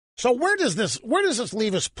So where does this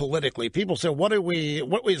leave us politically? People say, what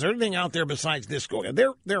is there anything out there besides this going?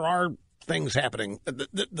 There are things happening.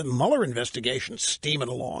 The Mueller investigation's steaming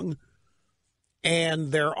along,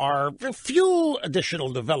 and there are a few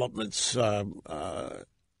additional developments in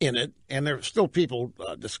it, and there are still people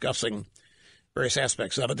discussing various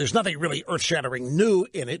aspects of it. There's nothing really earth-shattering new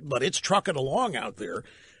in it, but it's trucking along out there.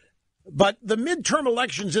 But the midterm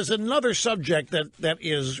elections is another subject that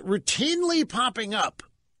is routinely popping up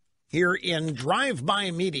here in drive-by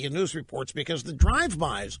media news reports, because the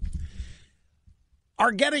drive-bys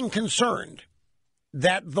are getting concerned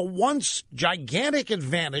that the once gigantic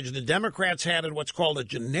advantage the Democrats had in what's called a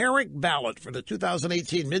generic ballot for the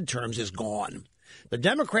 2018 midterms is gone. The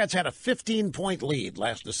Democrats had a 15-point lead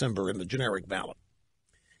last December in the generic ballot.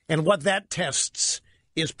 And what that tests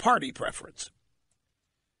is party preference.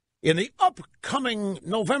 In the upcoming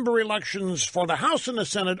November elections for the House and the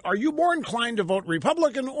Senate, are you more inclined to vote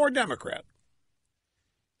Republican or Democrat?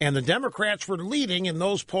 And the Democrats were leading in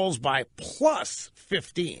those polls by plus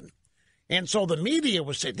 15. And so the media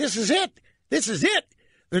was saying, this is it. This is it.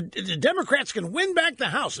 The Democrats can win back the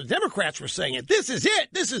House. The Democrats were saying it. This is it.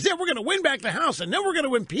 This is it. We're going to win back the House, and then we're going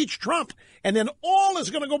to impeach Trump, and then all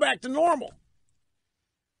is going to go back to normal.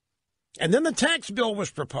 And then the tax bill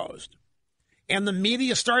was proposed. And the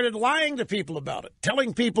media started lying to people about it,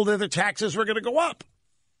 telling people that their taxes were going to go up.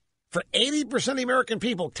 For 80% of the American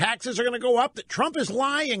people, taxes are going to go up, that Trump is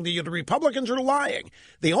lying to you, the Republicans are lying.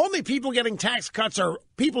 The only people getting tax cuts are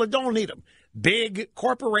people that don't need them, big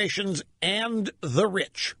corporations and the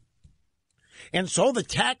rich. And so the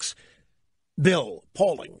tax bill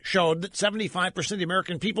polling showed that 75% of the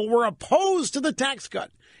American people were opposed to the tax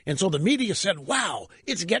cut. And so the media said, wow,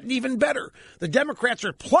 it's getting even better. The Democrats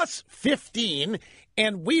are plus 15,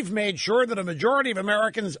 and we've made sure that a majority of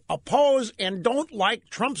Americans oppose and don't like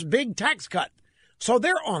Trump's big tax cut. So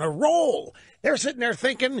they're on a roll. They're sitting there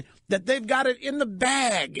thinking that they've got it in the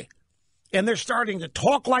bag. And they're starting to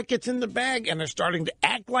talk like it's in the bag, and they're starting to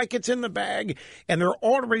act like it's in the bag. And they're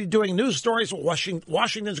already doing news stories what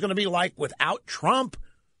Washington's going to be like without Trump.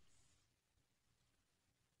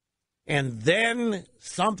 And then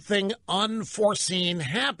something unforeseen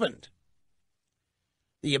happened.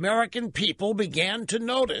 The American people began to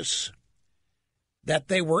notice that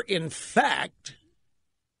they were, in fact,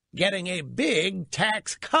 getting a big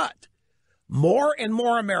tax cut. More and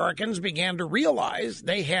more Americans began to realize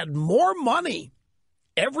they had more money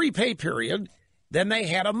every pay period than they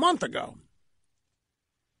had a month ago.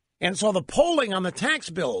 And so the polling on the tax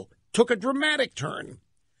bill took a dramatic turn,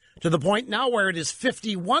 to the point now where it is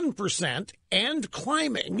 51% and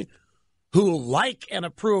climbing who like and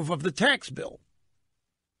approve of the tax bill.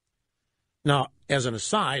 Now, as an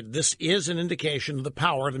aside, this is an indication of the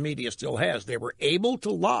power the media still has. They were able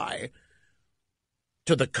to lie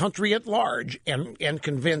to the country at large and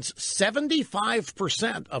convince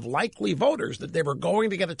 75% of likely voters that they were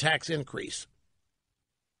going to get a tax increase.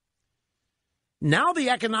 Now the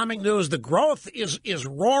economic news, the growth is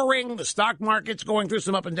roaring. The stock market's going through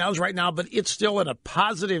some up and downs right now, but it's still in a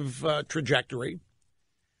positive trajectory.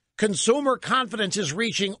 Consumer confidence is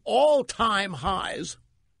reaching all-time highs.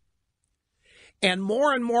 And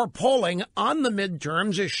more polling on the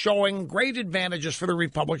midterms is showing great advantages for the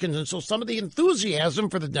Republicans. And so some of the enthusiasm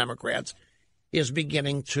for the Democrats is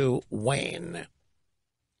beginning to wane.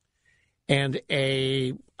 And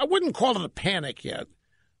I wouldn't call it a panic yet,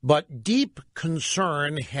 but deep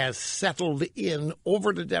concern has settled in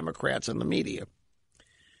over the Democrats and the media.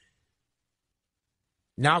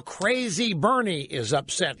 Now, crazy Bernie is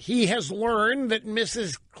upset. He has learned that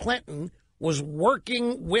Mrs. Clinton was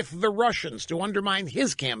working with the Russians to undermine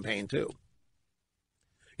his campaign, too.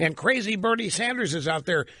 And crazy Bernie Sanders is out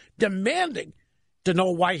there demanding to know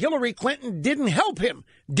why Hillary Clinton didn't help him,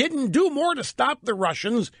 didn't do more to stop the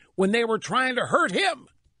Russians when they were trying to hurt him.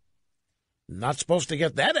 Not supposed to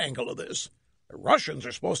get that angle of this. The Russians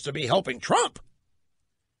are supposed to be helping Trump.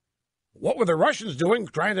 What were the Russians doing,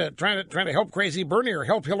 trying to help crazy Bernie or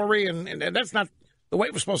help Hillary? And that's not the way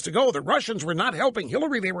it was supposed to go. The Russians were not helping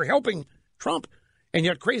Hillary. They were helping Trump. And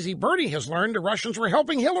yet crazy Bernie has learned the Russians were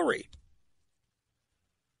helping Hillary.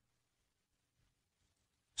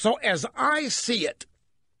 So as I see it,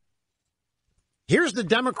 here's the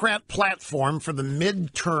Democrat platform for the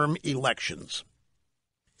midterm elections.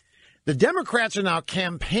 The Democrats are now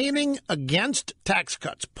campaigning against tax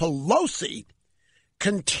cuts. Pelosi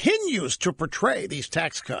continues to portray these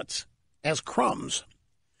tax cuts as crumbs.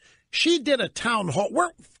 She did a town hall. Where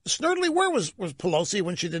was Pelosi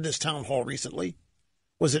when she did this town hall recently?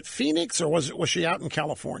 Was it Phoenix or was she out in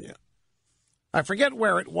California? I forget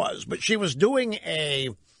where it was, but she was doing a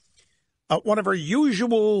one of her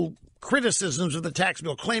usual criticisms of the tax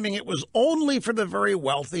bill, claiming it was only for the very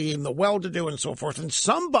wealthy and the well-to-do and so forth. And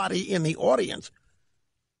somebody in the audience,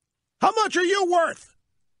 how much are you worth?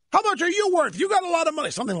 How much are you worth? You got a lot of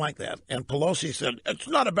money, something like that. And Pelosi said, it's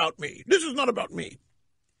not about me. This is not about me.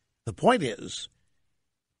 The point is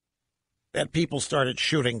that people started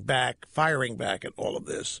shooting back, firing back at all of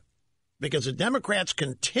this, because the Democrats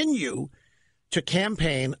continue to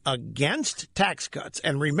campaign against tax cuts.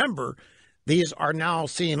 And remember, these are now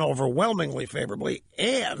seen overwhelmingly favorably,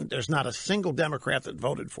 and there's not a single Democrat that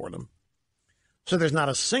voted for them. So there's not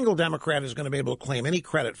a single Democrat who's going to be able to claim any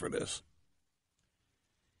credit for this.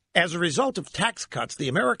 As a result of tax cuts, the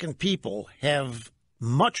American people have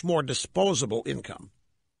much more disposable income,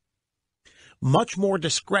 much more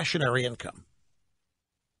discretionary income.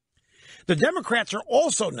 The Democrats are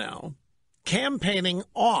also now campaigning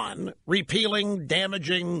on repealing,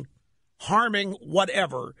 damaging, harming,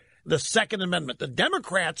 whatever, the Second Amendment. The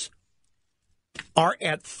Democrats are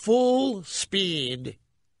at full speed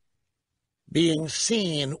being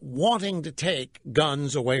seen wanting to take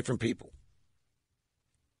guns away from people.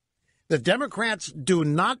 The Democrats do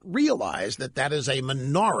not realize that that is a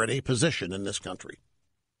minority position in this country.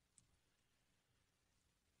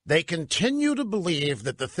 They continue to believe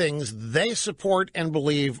that the things they support and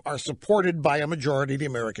believe are supported by a majority of the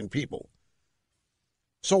American people.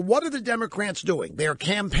 So what are the Democrats doing? They are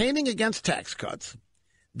campaigning against tax cuts.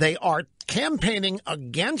 They are campaigning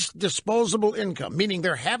against disposable income, meaning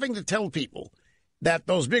they're having to tell people that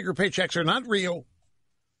those bigger paychecks are not real,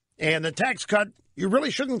 and the tax cut, you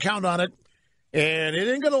really shouldn't count on it, and it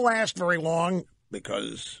ain't going to last very long,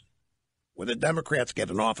 because when the Democrats get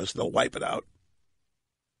in office, they'll wipe it out.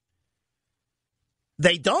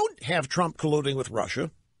 They don't have Trump colluding with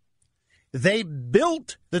Russia. They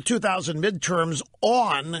built the 2000 midterms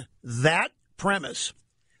on that premise,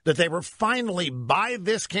 that they were finally, by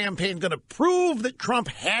this campaign, going to prove that Trump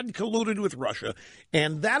had colluded with Russia,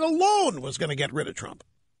 and that alone was going to get rid of Trump.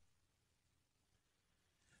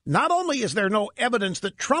 Not only is there no evidence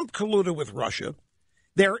that Trump colluded with Russia,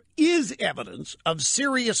 there is evidence of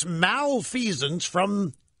serious malfeasance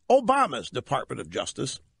from Obama's Department of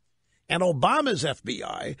Justice and Obama's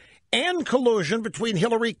FBI, and collusion between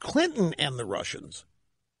Hillary Clinton and the Russians.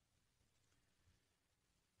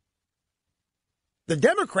 The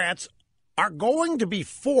Democrats are going to be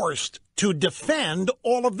forced to defend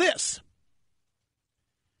all of this.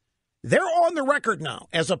 They're on the record now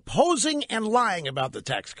as opposing and lying about the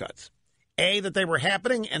tax cuts. A, that they were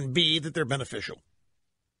happening, and B, that they're beneficial.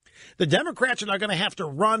 The Democrats are now going to have to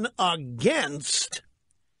run against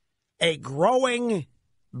a growing,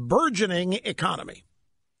 burgeoning economy.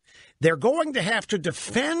 They're going to have to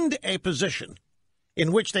defend a position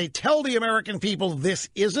in which they tell the American people this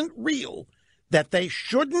isn't real, that they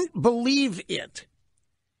shouldn't believe it,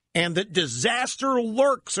 and that disaster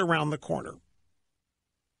lurks around the corner.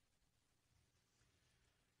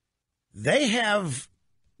 They have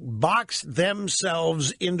boxed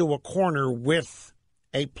themselves into a corner with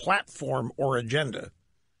a platform or agenda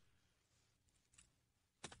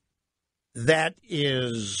that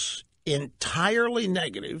is entirely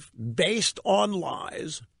negative, based on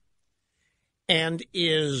lies, and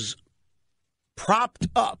is propped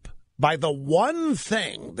up by the one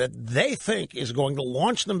thing that they think is going to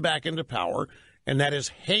launch them back into power, and that is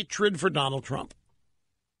hatred for Donald Trump.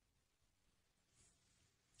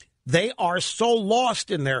 They are so lost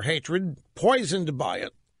in their hatred, poisoned by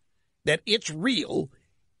it, that it's real,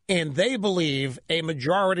 and they believe a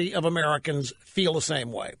majority of Americans feel the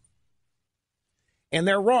same way. And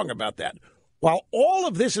they're wrong about that. While all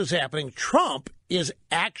of this is happening, Trump is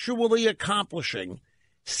actually accomplishing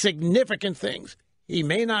significant things. He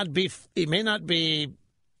may not be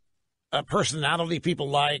a personality people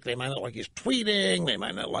like. They might not like his tweeting. They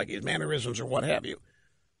might not like his mannerisms or what have you.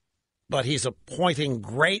 But he's appointing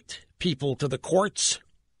great people to the courts.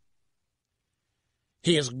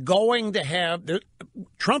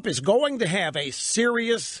 Trump is going to have a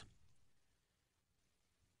serious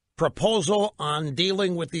proposal on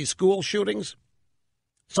dealing with these school shootings,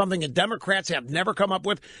 something that Democrats have never come up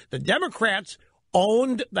with. The Democrats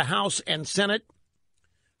owned the House and Senate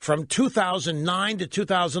from 2009 to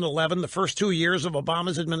 2011, the first 2 years of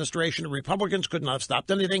Obama's administration. The Republicans could not have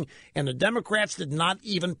stopped anything, and the Democrats did not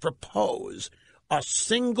even propose a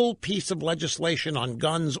single piece of legislation on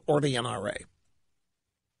guns or the NRA.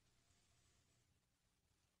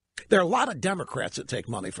 There are a lot of Democrats that take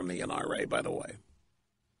money from the NRA, by the way.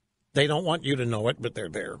 They don't want you to know it, but they're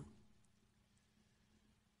there.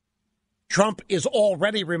 Trump is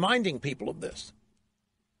already reminding people of this.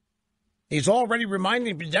 He's already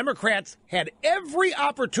reminding the Democrats had every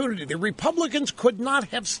opportunity. The Republicans could not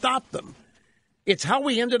have stopped them. It's how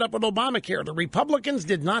we ended up with Obamacare. The Republicans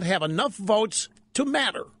did not have enough votes to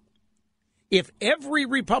matter. If every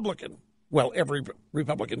Republican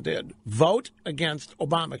did, vote against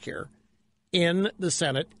Obamacare in the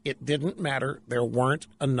Senate, it didn't matter. There weren't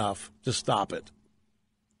enough to stop it.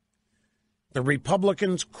 The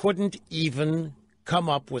Republicans couldn't even come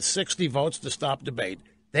up with 60 votes to stop debate.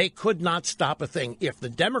 They could not stop a thing. If the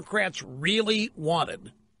Democrats really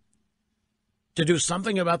wanted to do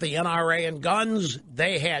something about the NRA and guns,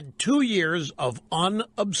 they had 2 years of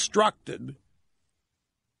unobstructed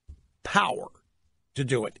power to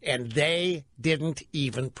do it, and they didn't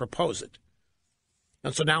even propose it.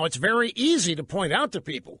 And so now it's very easy to point out to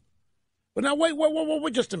people, but now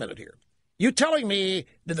wait just a minute here. You telling me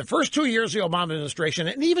that the first 2 years of the Obama administration,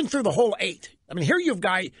 and even through the whole 8, I mean, here you've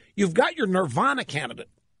got your Nirvana candidate.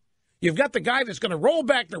 You've got the guy that's going to roll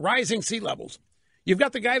back the rising sea levels. You've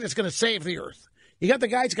got the guy that's going to save the earth. You got the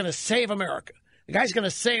guy that's going to save America. The guy's going to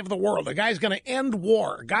save the world. The guy's going to end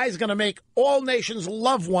war. The guy's going to make all nations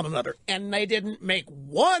love one another. And they didn't make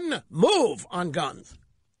one move on guns.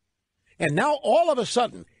 And now all of a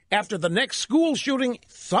sudden, after the next school shooting,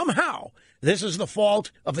 somehow this is the fault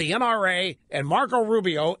of the NRA and Marco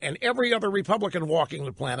Rubio and every other Republican walking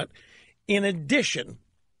the planet, in addition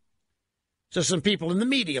to some people in the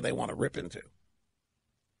media they want to rip into.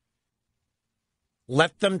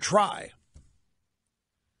 Let them try.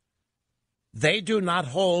 They do not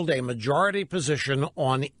hold a majority position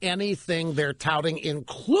on anything they're touting,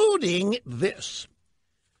 including this.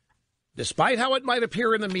 Despite how it might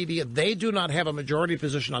appear in the media, they do not have a majority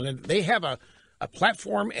position on it. They have a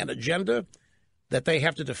platform and agenda that they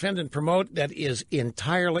have to defend and promote that is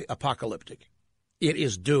entirely apocalyptic. It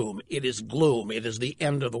is doom. It is gloom. It is the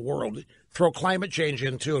end of the world. Throw climate change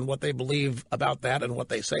into and what they believe about that and what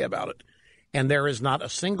they say about it. And there is not a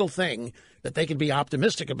single thing that they can be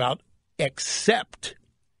optimistic about except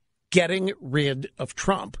getting rid of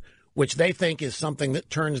Trump, which they think is something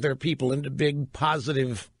that turns their people into big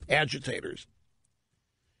positive agitators.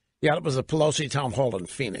 Yeah, it was a Pelosi town hall in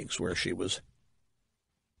Phoenix where she was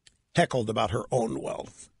heckled about her own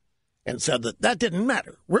wealth and said that didn't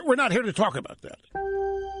matter. We're not here to talk about that.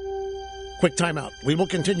 Quick timeout. We will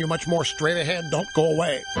continue much more straight ahead. Don't go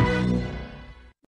away.